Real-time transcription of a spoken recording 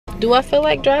Do I feel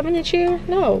like driving a chair?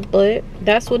 No, but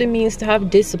that's what it means to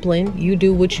have discipline. You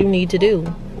do what you need to do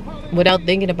without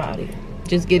thinking about it.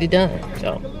 Just get it done.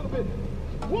 So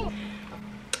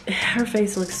her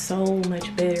face looks so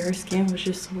much better. Her skin was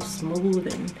just so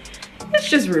smooth and it's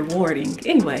just rewarding.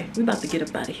 Anyway, we about to get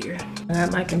up out of here. I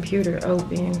got my computer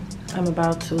open. I'm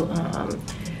about to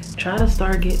try to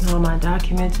start getting all my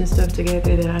documents and stuff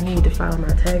together that I need to file my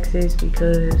taxes,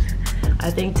 because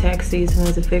I think tax season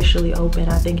is officially open.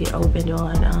 I think it opened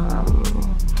on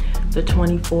the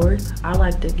 24th. I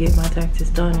like to get my taxes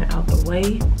done and out the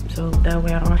way, so that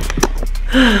way I don't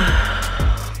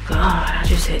God, I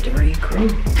just had to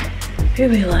regroup.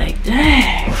 People be like,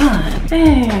 dang, God,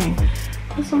 dang.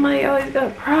 Somebody always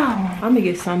got a problem. I'm gonna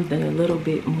get something a little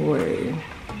bit more,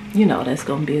 you know, that's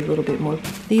gonna be a little bit more.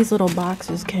 These little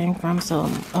boxes came from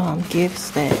some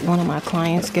gifts that one of my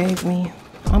clients gave me.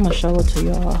 I'm gonna show it to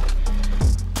y'all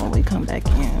when we come back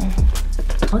in.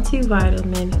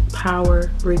 Multivitamin Power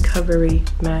Recovery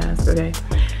Mask, okay?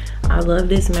 I love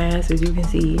this mask. As you can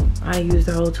see, I used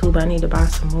the whole tube. I need to buy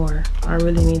some more. I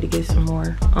really need to get some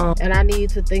more. And I need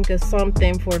to think of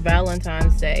something for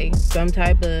Valentine's Day. Some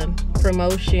type of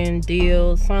promotion,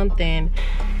 deal, something.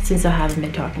 Since I haven't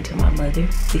been talking to my mother,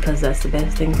 because that's the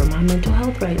best thing for my mental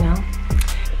health right now.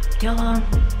 Y'all,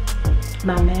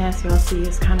 my mask, y'all see,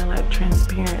 is kind of like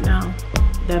transparent now.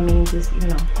 That means it's, you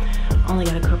know, only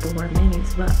got a couple more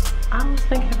minutes, but I was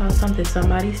thinking about something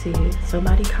somebody said.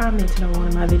 Somebody commented on one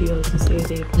of my videos and said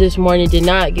that this morning did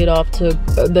not get off to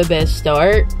the best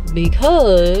start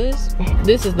because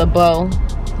this is the bow.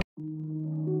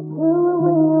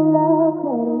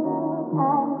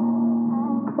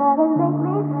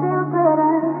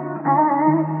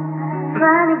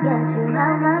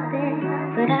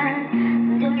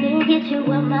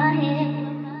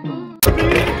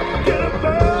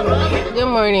 Good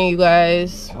morning, you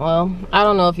guys. Well, I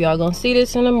don't know if y'all gonna see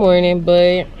this in the morning,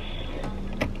 but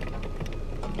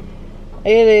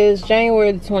it is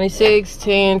January the 26th,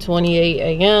 10:28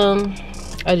 a.m.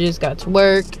 I just got to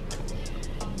work.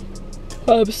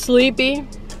 I'm sleepy.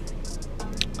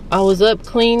 I was up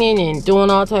cleaning and doing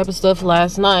all type of stuff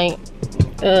last night.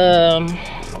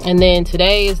 And then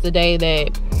today is the day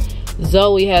that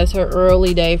Zoe has her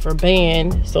early day for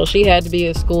band, so she had to be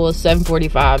at school at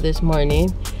 7:45 this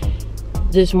morning.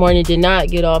 This morning did not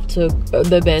get off to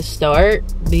the best start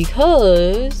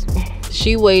because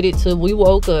she waited till we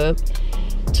woke up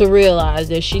to realize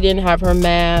that she didn't have her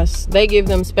mask. They give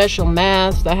them special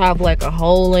masks that have like a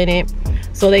hole in it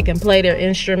so they can play their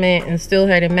instrument and still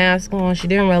have the mask on. She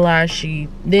didn't realize she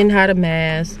didn't have a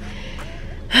mask.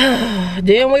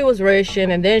 Then we was rushing,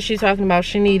 and then she's talking about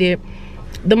she needed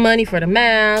the money for the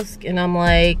mask, and I'm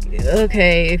like,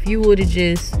 okay, if you would have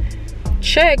just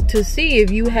checked to see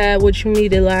if you had what you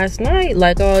needed last night,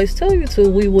 like I always tell you to,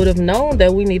 we would have known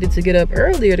that we needed to get up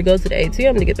earlier to go to the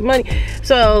ATM to get the money.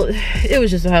 So it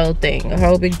was just a whole thing, a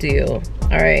whole big deal.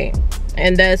 All right,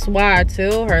 and that's why I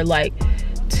tell her, like,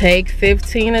 take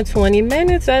 15 or 20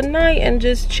 minutes at night and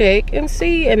just check and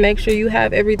see and make sure you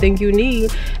have everything you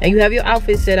need and you have your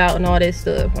outfit set out and all that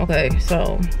stuff. Okay,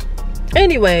 so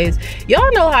anyways,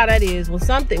 y'all know how that is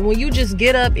when you just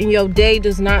get up and your day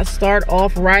does not start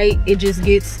off right. It just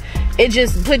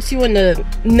puts you in the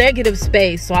negative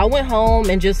space. So I went home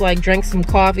and just like drank some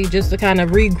coffee just to kind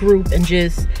of regroup and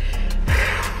just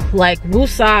like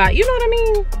woosah, you know what I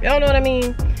mean? Y'all know what I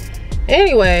mean?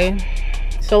 Anyway,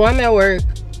 so I'm at work.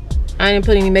 I didn't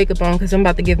put any makeup on because I'm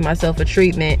about to give myself a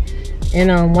treatment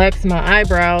and wax my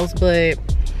eyebrows, but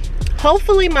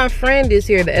hopefully my friend is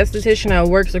here, the esthetician that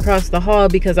works across the hall,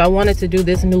 because I wanted to do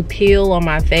this new peel on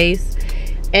my face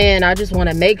and I just want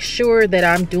to make sure that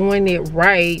I'm doing it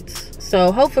right.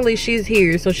 So hopefully she's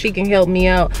here so she can help me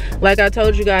out. Like I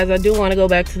told you guys, I do want to go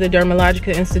back to the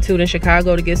Dermatological Institute in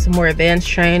Chicago to get some more advanced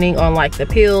training on like the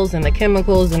pills and the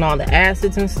chemicals and all the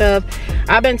acids and stuff.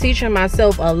 I've been teaching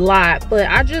myself a lot, but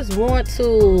I just want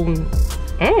to,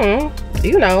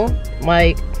 you know,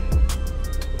 like,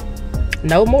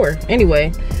 no more.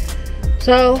 Anyway,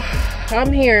 so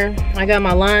I'm here. I got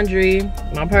my laundry,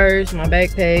 my purse, my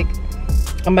backpack.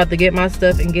 I'm about to get my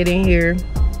stuff and get in here.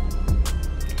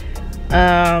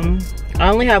 I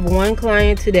only have one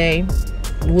client today,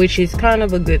 which is kind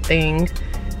of a good thing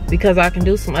because I can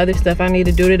do some other stuff I need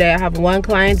to do today. I have one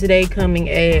client today coming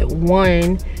at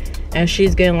 1 and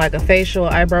she's getting like a facial,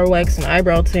 eyebrow wax, and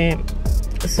eyebrow tint.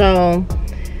 So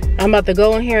I'm about to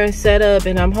go in here and set up,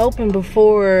 and I'm hoping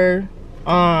before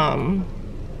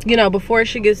you know, before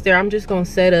she gets there, I'm just gonna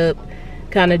set up,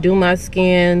 kind of do my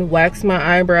skin, wax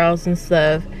my eyebrows and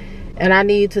stuff. And I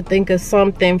need to think of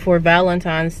something for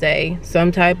Valentine's Day,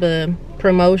 some type of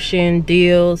promotion,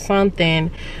 deal,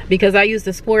 something, because I use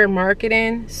the Square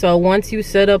marketing. So once you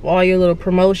set up all your little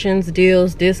promotions,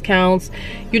 deals, discounts,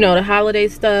 you know, the holiday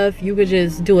stuff, you could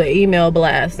just do an email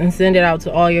blast and send it out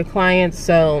to all your clients.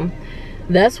 So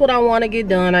that's what I want to get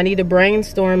done. I need to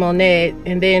brainstorm on that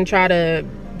and then try to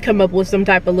come up with some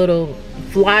type of little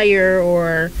flyer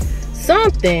or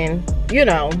something, you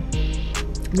know,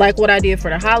 like what I did for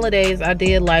the holidays. I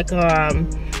did like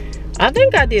I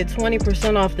think I did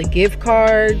 20% off the gift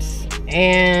cards,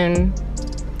 and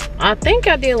I think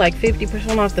I did like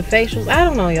 50% off the facials. I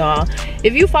don't know, y'all.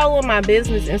 If you follow my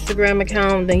business Instagram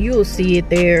account, then you will see it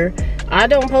there. I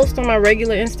don't post on my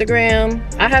regular Instagram.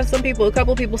 I have a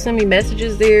couple people send me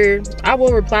messages there. I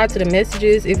will reply to the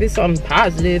messages if it's something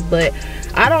positive, but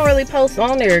I don't really post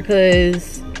on there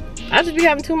because I just be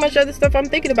having too much other stuff I'm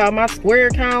thinking about. My Square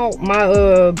account,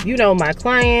 my you know, my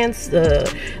clients,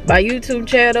 my YouTube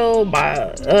channel,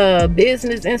 my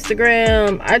business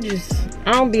Instagram. I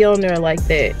don't be on there like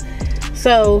that.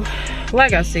 So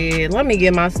like I said, let me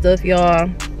get my stuff, y'all.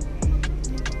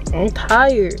 I'm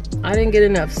tired. I didn't get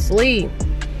enough sleep,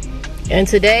 and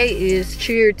today is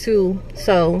cheer 2,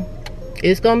 so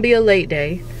it's gonna be a late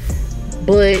day,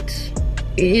 but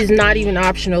it is not even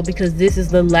optional because this is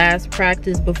the last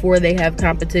practice before they have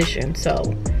competition.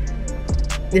 So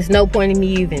there's no point in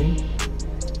me even,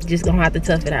 just gonna have to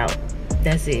tough it out.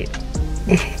 That's it.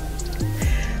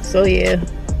 So yeah,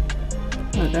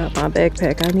 I got my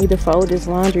backpack. I need to fold this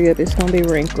laundry up. It's gonna be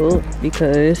wrinkled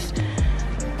because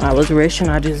I was rushing.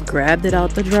 I just grabbed it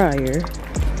out the dryer,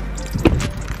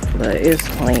 but it's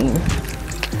clean.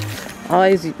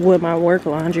 Always with my work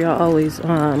laundry, I always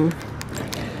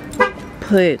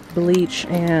put bleach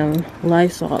and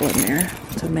Lysol in there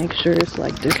to make sure it's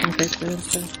like disinfected and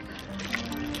stuff.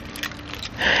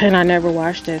 And I never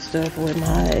wash that stuff with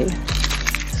my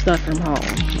stuff from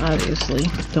home. Obviously,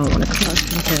 don't want to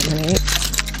cross-contaminate.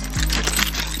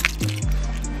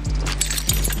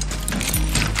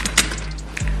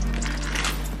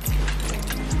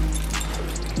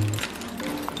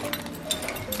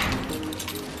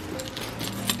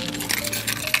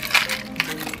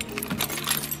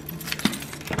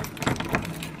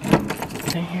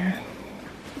 In here,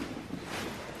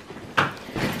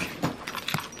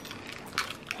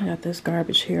 I got this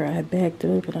garbage here. I had bagged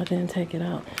it, but I didn't take it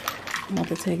out. I'm about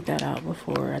to take that out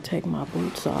before I take my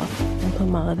boots off and put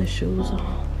my other shoes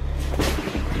on.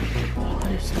 Put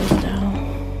this stuff down.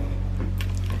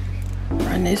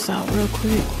 Run this out real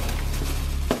quick.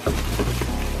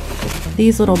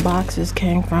 These little boxes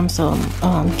came from some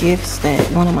gifts that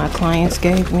one of my clients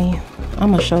gave me.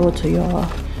 I'm gonna show it to y'all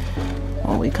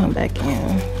when we come back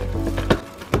in.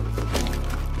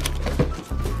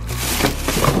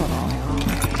 Hold on,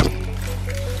 y'all.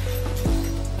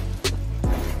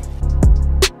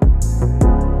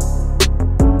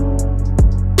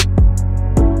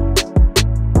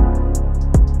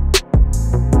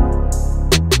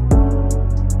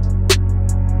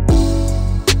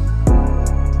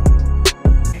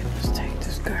 Okay, let's take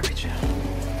this garbage out.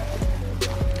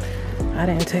 I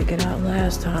didn't take it out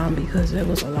last time because there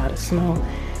was a lot of snow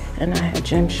and I had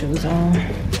gym shoes on.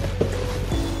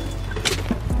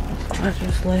 So I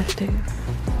just left it.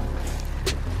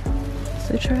 Is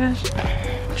it trash?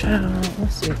 Child,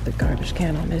 let's see if the garbage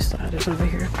can on this side is over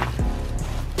here.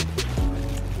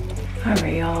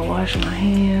 Alright, y'all, wash my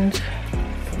hands.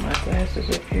 Put my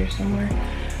glasses up here somewhere.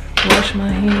 Wash my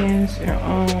hands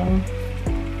and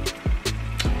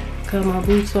cut my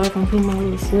boots off and put my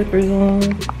little slippers on.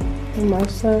 And my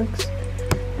socks.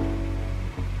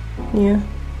 Yeah,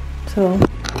 so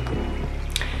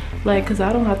like, cause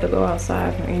I don't have to go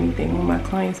outside for anything. When my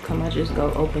clients come, I just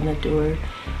go open the door.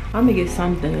 I'm gonna get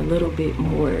something a little bit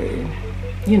more,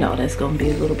 you know, that's gonna be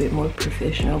a little bit more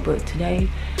professional. But today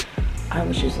I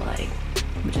was just like,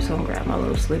 I'm just gonna grab my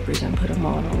little slippers and put them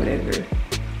on or whatever.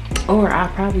 Or I'll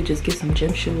probably just get some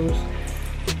gym shoes.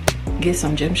 Get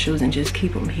some gym shoes and just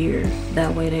keep them here.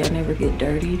 That way they'll never get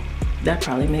dirty. That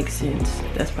probably makes sense.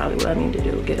 That's probably what I need to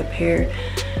do. Get a pair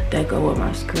that go with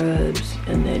my scrubs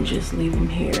and then just leave them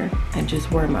here and just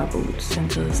wear my boots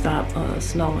until it stop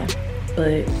snowing.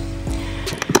 But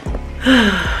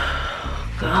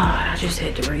God, I just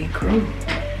had to regroup.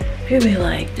 People be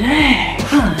like, dang,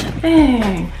 God,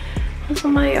 dang,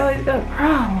 somebody always got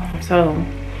problems. So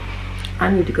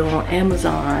I need to go on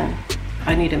Amazon.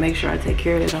 I need to make sure I take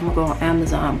care of it. I'm gonna go on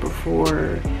Amazon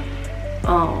before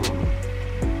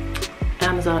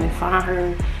Amazon and find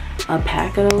her a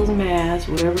pack of those masks,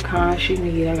 whatever kind she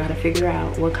need. I gotta figure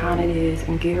out what kind it is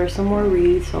and get her some more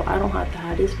reads so I don't have to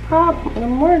have this problem in the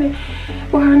morning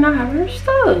with her not having her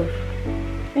stuff.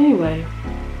 Anyway,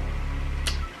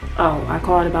 Oh, I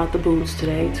called about the boots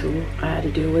today too. I had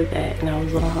to deal with that, and I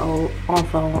was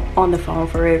on the phone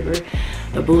forever.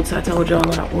 The boots I told y'all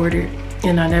I ordered,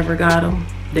 and I never got them.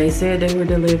 They said they were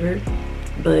delivered,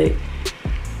 but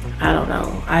I don't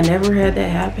know. I never had that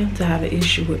happen, to have an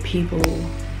issue with people,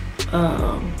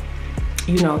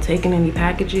 you know, taking any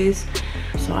packages.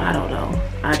 So I don't know.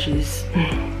 I just,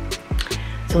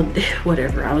 so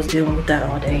whatever. I was dealing with that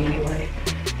all day anyway.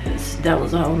 That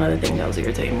was a whole nother thing that was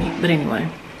irritating me. But anyway,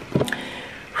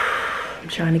 I'm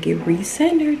trying to get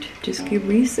recentered. Just get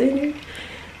recentered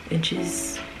and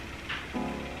just,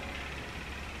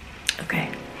 okay.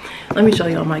 Let me show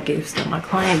y'all my gifts that my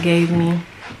client gave me.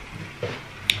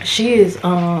 She is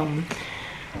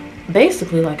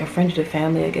basically like a friend of the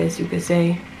family, I guess you could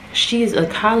say. She's a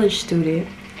college student,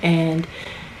 and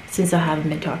since I haven't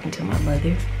been talking to my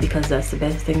mother, because that's the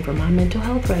best thing for my mental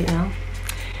health right now,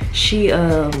 she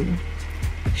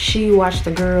watched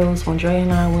the girls when Dre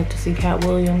and I went to see Cat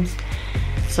Williams.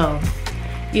 So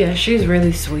yeah, she's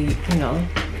really sweet, you know,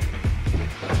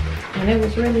 and it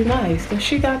was really nice. And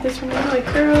she got this from me. I'm like,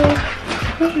 girl,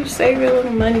 you just save your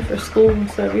little money for school and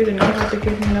stuff. You did not have to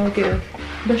give me no gift.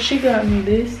 But she got me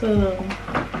this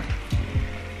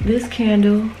this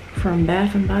candle from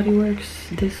Bath and Body Works.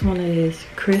 This one is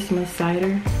Christmas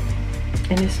cider,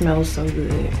 and it smells so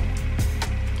good.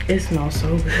 It smells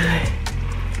so good.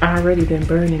 I already been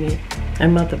burning it.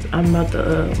 I'm about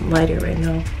to light it right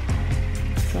now.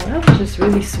 So that was just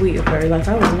really sweet of her. Like,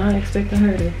 I was not expecting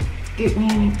her to get me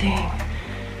anything.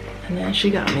 And then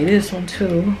she got me this one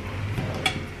too.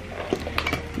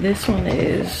 This one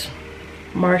is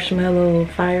Marshmallow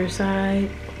Fireside.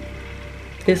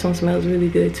 This one smells really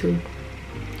good too.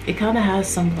 It kind of has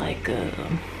some like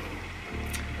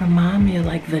remind me of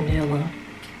like vanilla.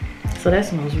 So that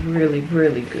smells really,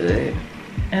 really good.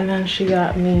 And then she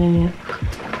got me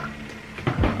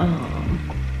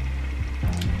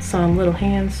some little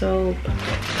hand soap.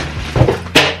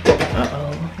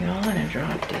 Uh-oh, y'all, I done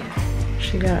dropped it.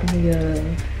 She got me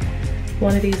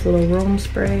one of these little room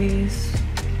sprays.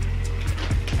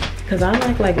 Cause I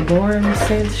like warm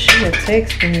scents. She had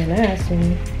texted me and asked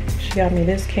me. She got me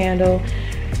this candle.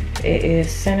 It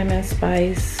is cinnamon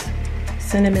spice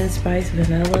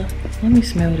vanilla. Let me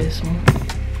smell this one.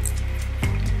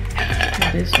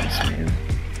 How this one smell?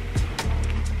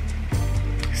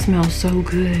 It smells so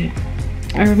good.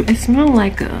 It smells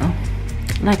like a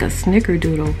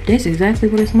snickerdoodle. That's exactly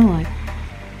what it smells like.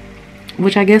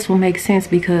 Which I guess will make sense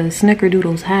because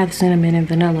snickerdoodles have cinnamon and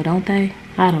vanilla, don't they?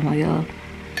 I don't know, y'all.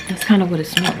 That's kind of what it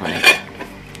smelled like.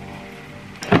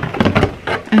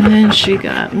 And then she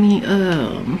got me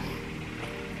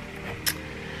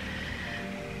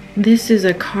this is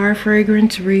a car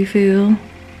fragrance refill,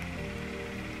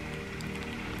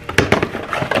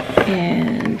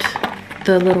 and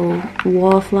the little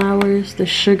wallflowers, the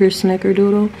sugar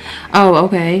snickerdoodle. Oh,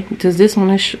 okay, because this one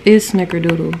is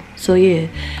snickerdoodle. So yeah,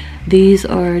 these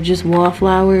are just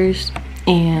wallflowers,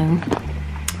 and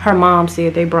her mom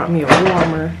said they brought me a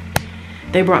warmer.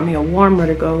 They brought me a warmer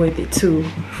to go with it too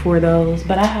for those.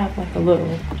 But I have like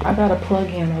I got a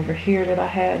plug-in over here that I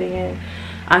had in.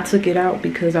 I took it out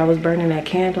because I was burning that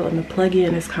candle, and the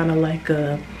plug-in is kind of like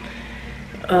it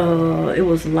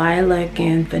was lilac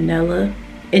and vanilla,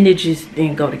 and it just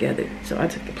didn't go together. So I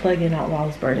took the plug-in out while I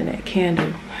was burning that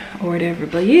candle or whatever.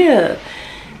 But yeah,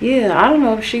 I don't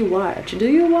know if she watched. Do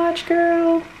you watch,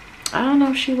 girl? I don't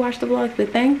know if she watched the vlog,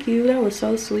 but thank you. That was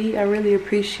so sweet. I really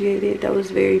appreciate it. That was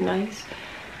very nice.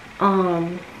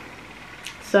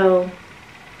 So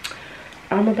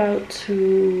I'm about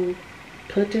to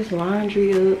put this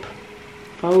laundry up,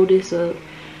 fold this up,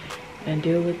 and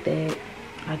deal with that.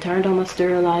 I turned on my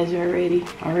sterilizer already.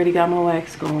 Already got my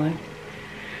wax going.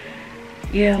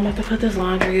 Yeah, I'm about to put this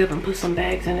laundry up and put some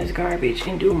bags in this garbage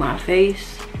and do my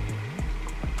face.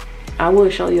 I will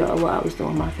show y'all what I was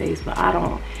doing my face, but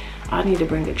I need to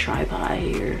bring a tripod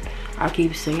here. I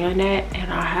keep saying that,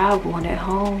 and I have one at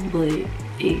home, but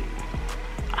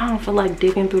I don't feel like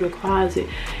digging through the closet.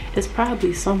 It's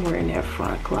probably somewhere in that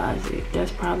front closet.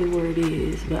 That's probably where it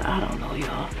is, but I don't know,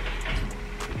 y'all.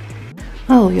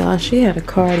 Oh, y'all, she had a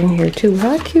card in here too.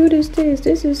 How cute is this?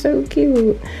 This is so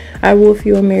cute. I wish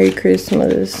you a Merry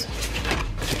Christmas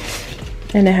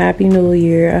and a Happy New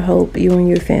Year. I hope you and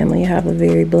your family have a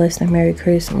very blessed and Merry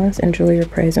Christmas. Enjoy your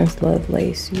presents. Love,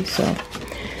 Lacey. So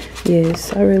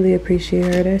yes, I really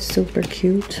appreciate her. That's super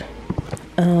cute.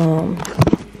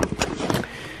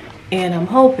 And I'm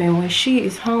hoping when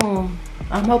she's home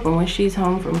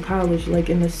from college, like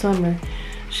in the summer,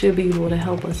 she'll be able to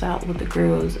help us out with the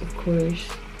girls, of course,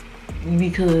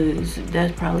 because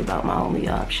that's probably about my only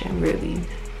option, really.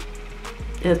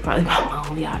 It's probably about my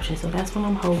only option. So that's what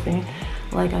I'm hoping.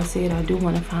 Like I said, I do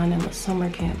want to find them a summer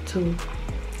camp too.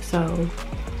 So,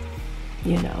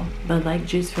 you know, but like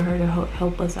just for her to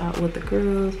help us out with the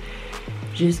girls,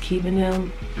 just keeping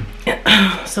them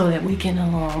so that we can,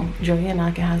 Joya and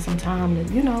I can have some time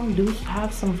to, you know,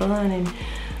 have some fun and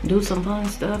do some fun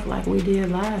stuff like we did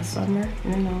last summer,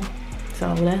 you know.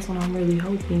 So that's what I'm really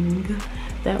hoping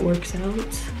that works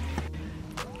out.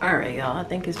 All right, y'all, I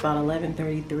think it's about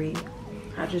 11:33.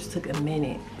 I just took a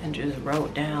minute and just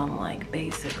wrote down like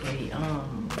basically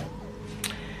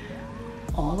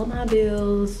all of my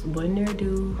bills, when they're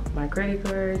due, my credit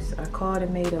cards. I called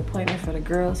and made an appointment for the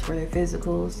girls for their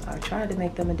physicals. I tried to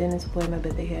make them a dentist appointment,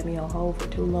 but they had me on hold for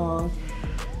too long.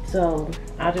 So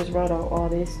I just wrote out all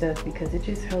this stuff because it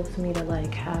just helps me to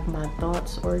like have my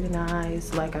thoughts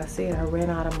organized. Like I said, I ran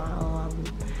out of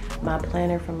my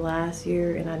planner from last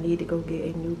year and I need to go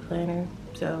get a new planner.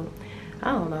 So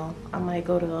I don't know, I might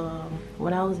go to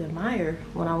when I was at Meyer,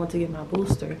 when I went to get my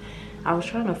booster, I was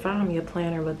trying to find me a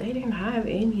planner, but they didn't have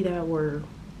any that were,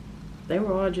 they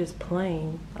were all just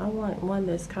plain. I want one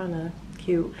that's kind of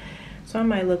cute. So I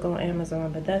might look on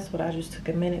Amazon, but that's what I just took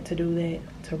a minute to do, that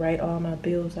to write all my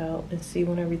bills out and see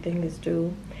when everything is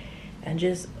due and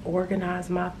just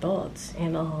organize my thoughts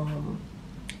and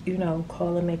you know,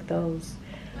 call and make those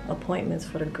appointments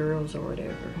for the girls or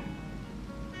whatever.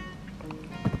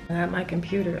 I got my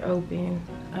computer open.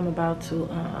 I'm about to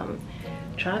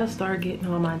try to start getting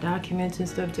all my documents and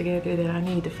stuff together that I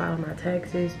need to file my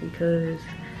taxes, because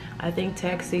I think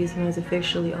tax season is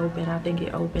officially open. I think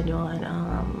it opened on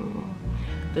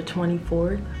the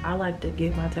 24th. I like to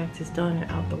get my taxes done and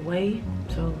out the way,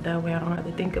 so that way I don't have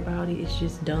to think about it. It's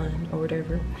just done or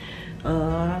whatever.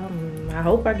 I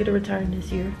hope I get a return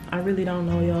this year. I really don't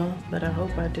know, y'all, but I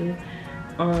hope I do.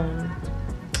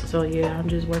 So yeah, I'm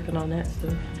just working on that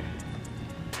stuff.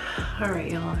 All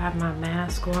right, y'all, I have my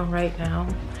mask on right now.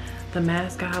 The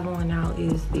mask I have on now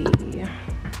is the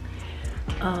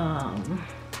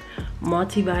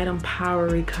multivitamin power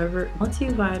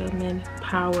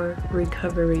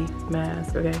recovery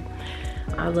mask. Okay,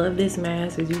 I love this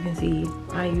mask. As you can see,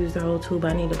 I used the whole tube.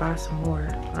 I need to buy some more.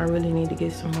 I really need to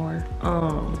get some more.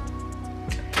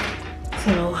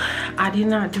 So I did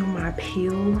not do my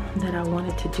peel that I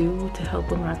wanted to do to help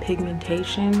with my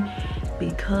pigmentation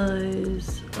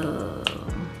because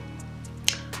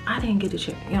I didn't get a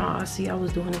chance. Y'all, see, I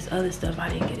was doing this other stuff. I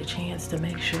didn't get a chance to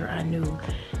make sure I knew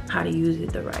how to use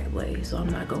it the right way. So I'm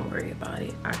not gonna worry about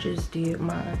it. I just did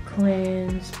my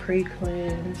cleanse,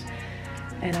 pre-cleanse,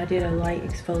 and I did a light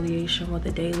exfoliation with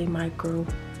a daily micro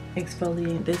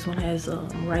exfoliant. This one has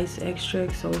rice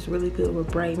extract, so it's really good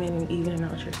with brightening and evening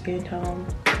out your skin tone.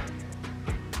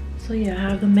 So yeah, I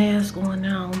have the mask on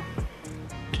now.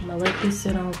 I'm gonna let this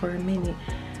sit on for a minute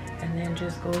and then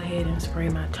just go ahead and spray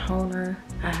my toner.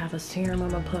 I have a serum I'm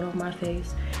gonna put on my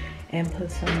face and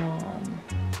put some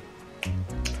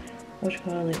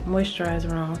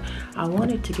moisturizer on. I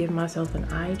wanted to give myself an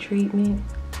eye treatment,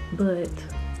 but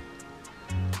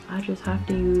I just have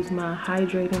to use my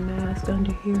hydrating mask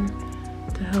under here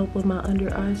to help with my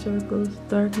under eye circles,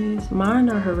 darkness. Mine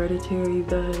are hereditary, you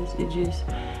guys. It just,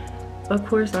 of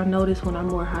course, I notice when I'm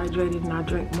more hydrated and I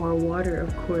drink more water,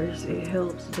 of course, it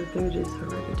helps, but they're just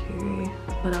hereditary.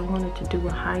 But I wanted to do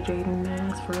a hydrating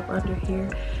mask for up under here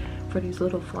for these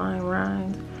little flying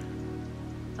lines.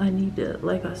 I need to,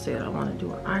 like I said, I want to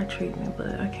do an eye treatment,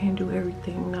 but I can't do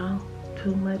everything now.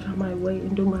 Too much. I might wait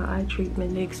and do my eye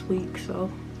treatment next week, so.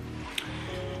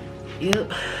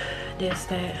 Yep, that's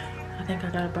that. I think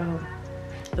I got about,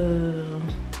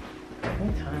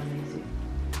 what time is it?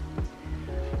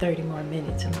 30 more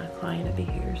minutes and my client will be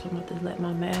here. So I'm about to let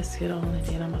my mask get on and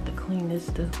then I'm about to clean this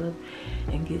stuff up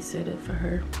and get set up for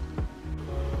her.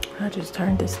 I just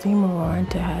turned the steamer on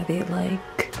to have it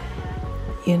like,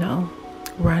 you know,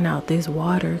 run out this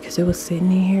water because it was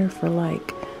sitting in here for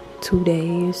like 2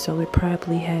 days. So it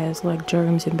probably has like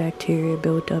germs and bacteria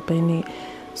built up in it.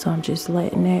 So I'm just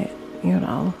letting that, you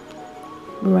know,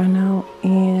 run out,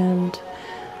 and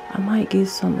I might get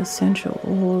some essential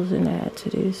oils and add to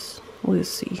this. We'll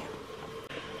see.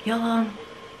 Y'all,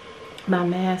 my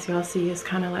mask, y'all see, it's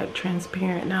kind of like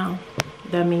transparent now.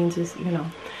 That means it's, you know,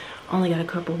 only got a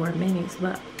couple more minutes.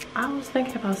 But I was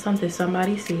thinking about something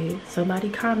somebody said. Somebody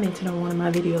commented on one of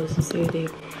my videos and said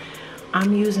that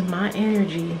I'm using my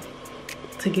energy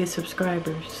to get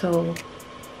subscribers. So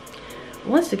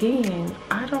once again,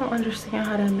 I don't understand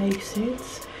how that makes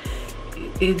sense.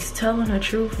 It's telling the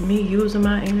truth, me using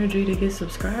my energy to get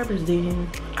subscribers, then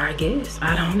I guess,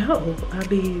 I don't know. I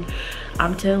mean,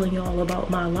 I'm telling y'all about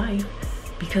my life,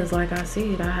 because like I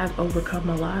said, I have overcome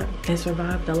a lot and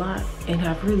survived a lot and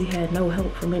have really had no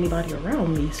help from anybody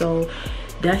around me. So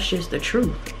that's just the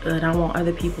truth. And I want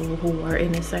other people who are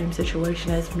in the same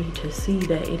situation as me to see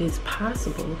that it is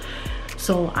possible.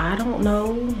 So I don't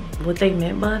know what they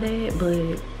meant by that,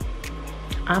 but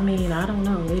I mean, I don't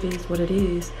know. It is what it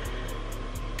is.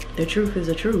 The truth is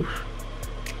the truth.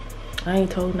 I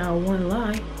ain't told not one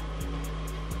lie.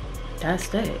 That's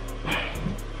that.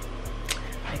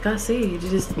 Like I said,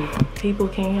 just people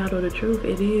can't handle the truth.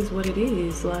 It is what it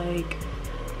is. Like,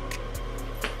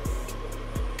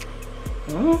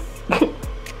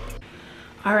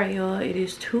 all right, y'all, it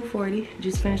is 2:40.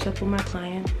 Just finished up with my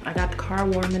client. I got the car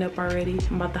warming up already.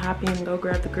 I'm about to hop in and go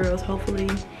grab the girls. Hopefully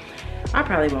I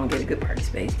probably won't get a good party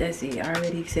space. That's it. I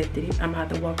already accepted it. I'm about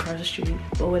to walk across the street,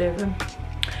 but whatever.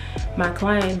 My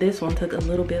client, this one took a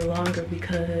little bit longer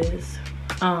because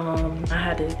I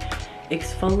had to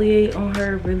exfoliate on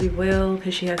her really well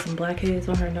because she had some blackheads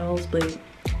on her nose, but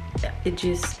it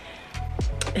just,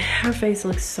 her face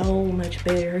looks so much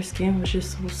better. Her skin was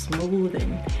just so smooth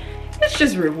and it's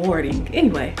just rewarding.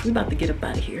 Anyway, we about to get up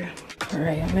out of here. All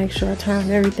right, make sure I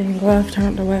turned everything off,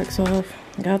 turned the wax off,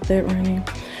 got that running.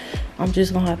 I'm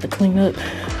just gonna have to clean up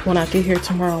when I get here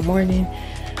tomorrow morning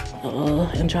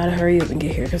and try to hurry up and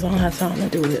get here because I don't have time to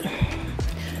do it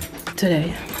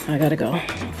today. I gotta go.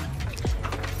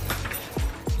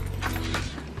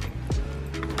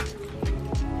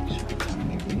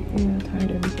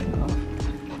 Turned everything off.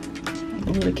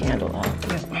 Blew the candle out.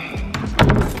 Yep.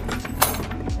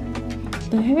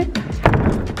 The heck?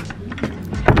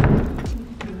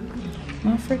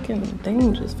 My freaking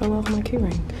thing just fell off my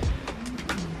keyring.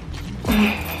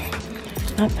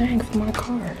 My thing for my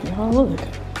car. Y'all look.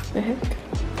 The heck?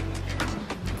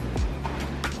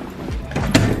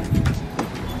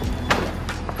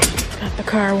 Got the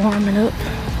car warming up.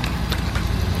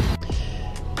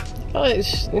 Oh, I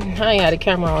ain't had a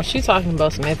camera on. She talking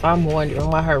about some, if I'm wondering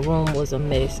why her room was a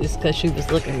mess, it's because she was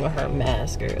looking with her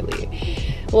mask earlier.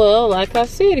 Well, like I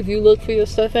said, if you look for your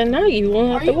stuff at night, you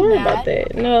won't have to worry about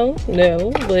that. No,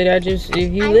 but I just,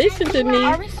 if you listen to me.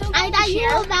 I thought you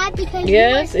were mad because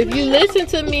yes, if you listen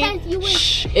to me,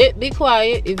 shh, be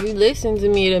quiet. If you listen to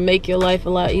me, it'll make your life a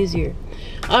lot easier.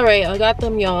 All right, I got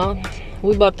them, y'all.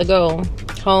 We about to go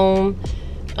home.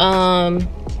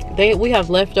 We have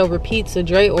leftover pizza.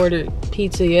 Dre ordered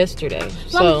pizza yesterday.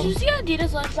 Mom, did you see Adidas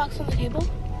lunchbox on the table?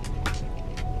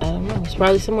 I don't know. It's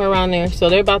probably somewhere around there. So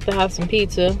they're about to have some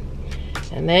pizza.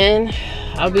 And then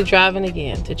I'll be driving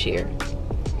again to Cheer.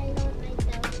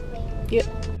 Yep.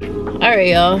 Alright,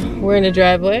 y'all. We're in the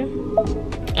driveway.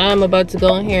 I'm about to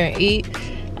go in here and eat.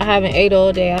 I haven't ate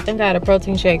all day. I think I had a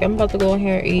protein shake. I'm about to go in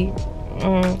here and eat.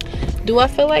 Do I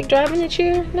feel like driving to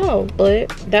Cheer? No, but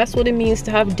that's what it means to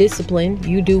have discipline.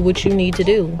 You do what you need to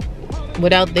do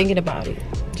without thinking about it.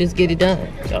 Just get it done.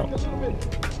 So,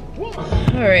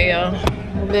 all right, y'all.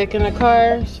 We're back in the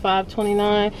car. It's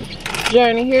 5:29.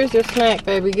 Journey, here's your snack,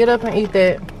 baby. Get up and eat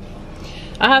that.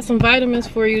 I have some vitamins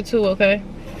for you too, okay?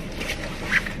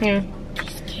 Here.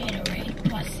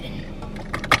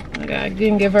 I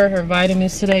didn't give her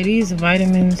vitamins today. These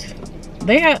vitamins,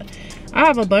 I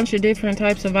have a bunch of different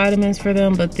types of vitamins for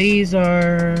them, but these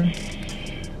are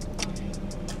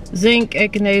zinc,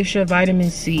 echinacea, vitamin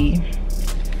C.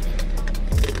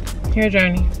 Here,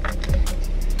 Journey.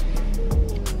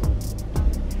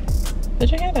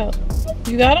 Put your hand out.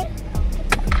 You got them?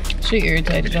 She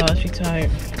irritated, y'all. She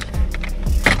tired.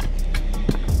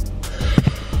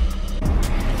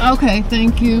 Okay,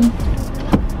 thank you.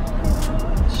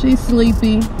 She's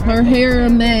sleepy. Her hair a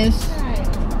mess.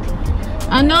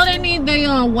 I know they need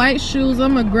their white shoes.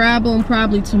 I'm gonna grab them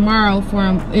probably tomorrow for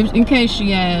them, in case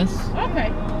she asks.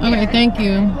 Okay. Okay, thank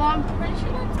you. Well, I'm pretty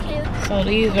sure that's cute. So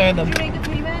these are the. Did you make the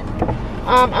payment?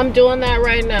 I'm doing that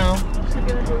right now.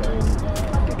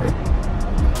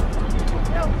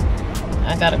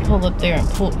 I gotta pull up there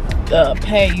and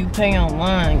pay. You pay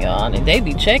online, y'all, and they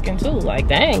be checking too. Like,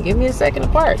 dang, give me a second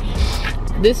apart.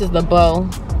 This is the bow.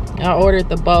 I ordered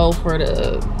the bow for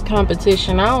the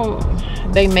competition.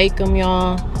 They make them,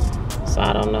 y'all, so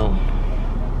I don't know.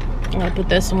 I'll put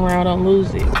that somewhere I don't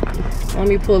lose it. Let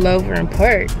me pull over and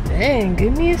park. Dang,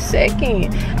 give me a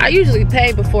second. I usually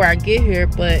pay before I get here,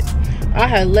 but I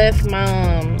had left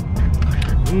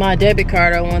my debit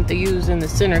card I want to use in the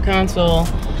center console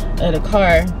of the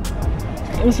car,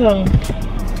 so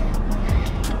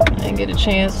I didn't get a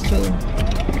chance to.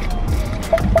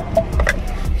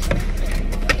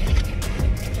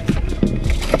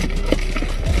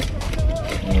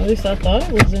 At least I thought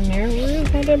it was in there. Where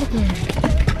is my debit card?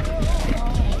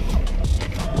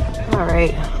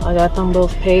 Alright, I got them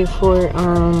both paid for.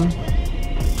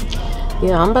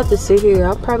 Yeah, I'm about to sit here.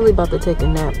 I'm probably about to take a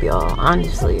nap, y'all.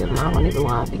 Honestly, I'm not gonna even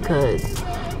lie, because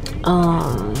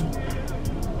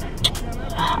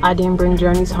I didn't bring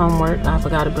Journey's homework. I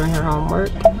forgot to bring her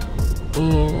homework,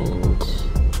 and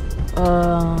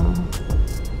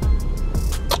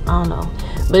I don't know,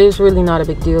 but it's really not a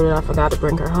big deal that I forgot to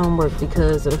bring her homework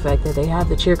because of the fact that they have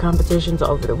the cheer competitions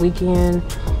over the weekend.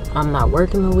 I'm not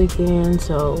working the weekend,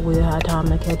 so we'll have time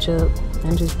to catch up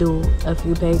and just do a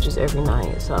few pages every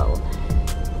night. So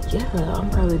yeah, I'm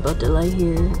probably about to lay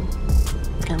here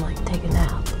and like take a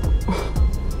nap.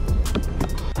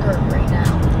 Right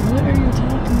now. What are you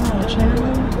talking about,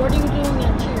 child? What are you doing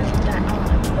at cheer with that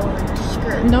orange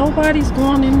skirt? Nobody's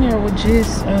going in there with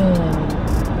just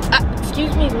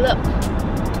Excuse me, look.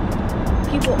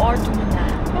 People are doing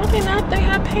that. no, they're not. They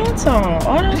have pants on.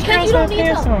 All those girls have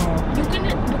pants on. You can,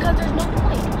 because there's no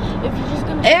point. If you're just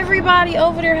gonna. Everybody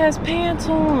over there has pants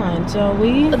on,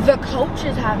 Zoe. The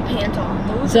coaches have pants on.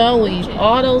 Those Zoe, coaches.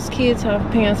 all those kids have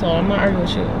pants on. I'm not arguing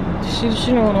with you.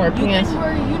 She don't want to wear pants. You can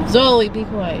wear a uniform. Zoe, be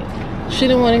quiet. She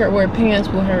didn't want to wear pants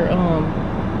with her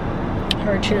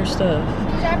her cheer stuff.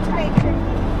 That's right.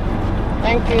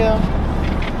 Thank you.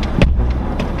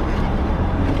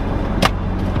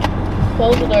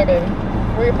 Close the door, baby.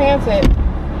 Where your pants at?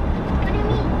 What do you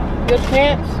mean? Your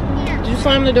pants? Yeah. Did you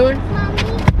slam the door? Mommy,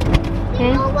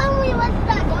 you know when we went to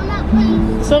that donut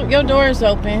place? So your door is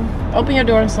open. Open your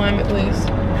door and slam it, please.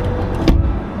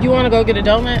 You want to go get a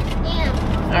donut?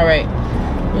 Yeah. All right.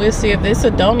 We'll see if there's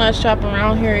a donut shop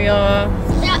around here, y'all.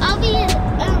 Yeah, I'll be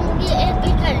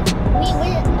because we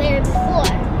went there before.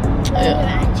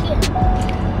 Yeah.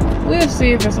 We'll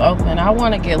see if it's open. I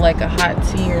want to get like a hot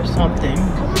tea or something.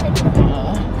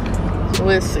 So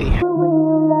we'll see. I'm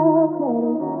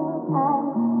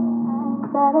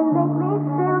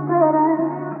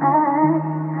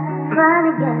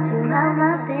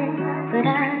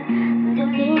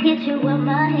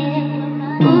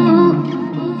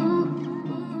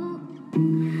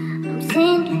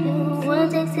saying you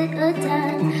won't take a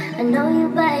time. I know you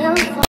by your phone.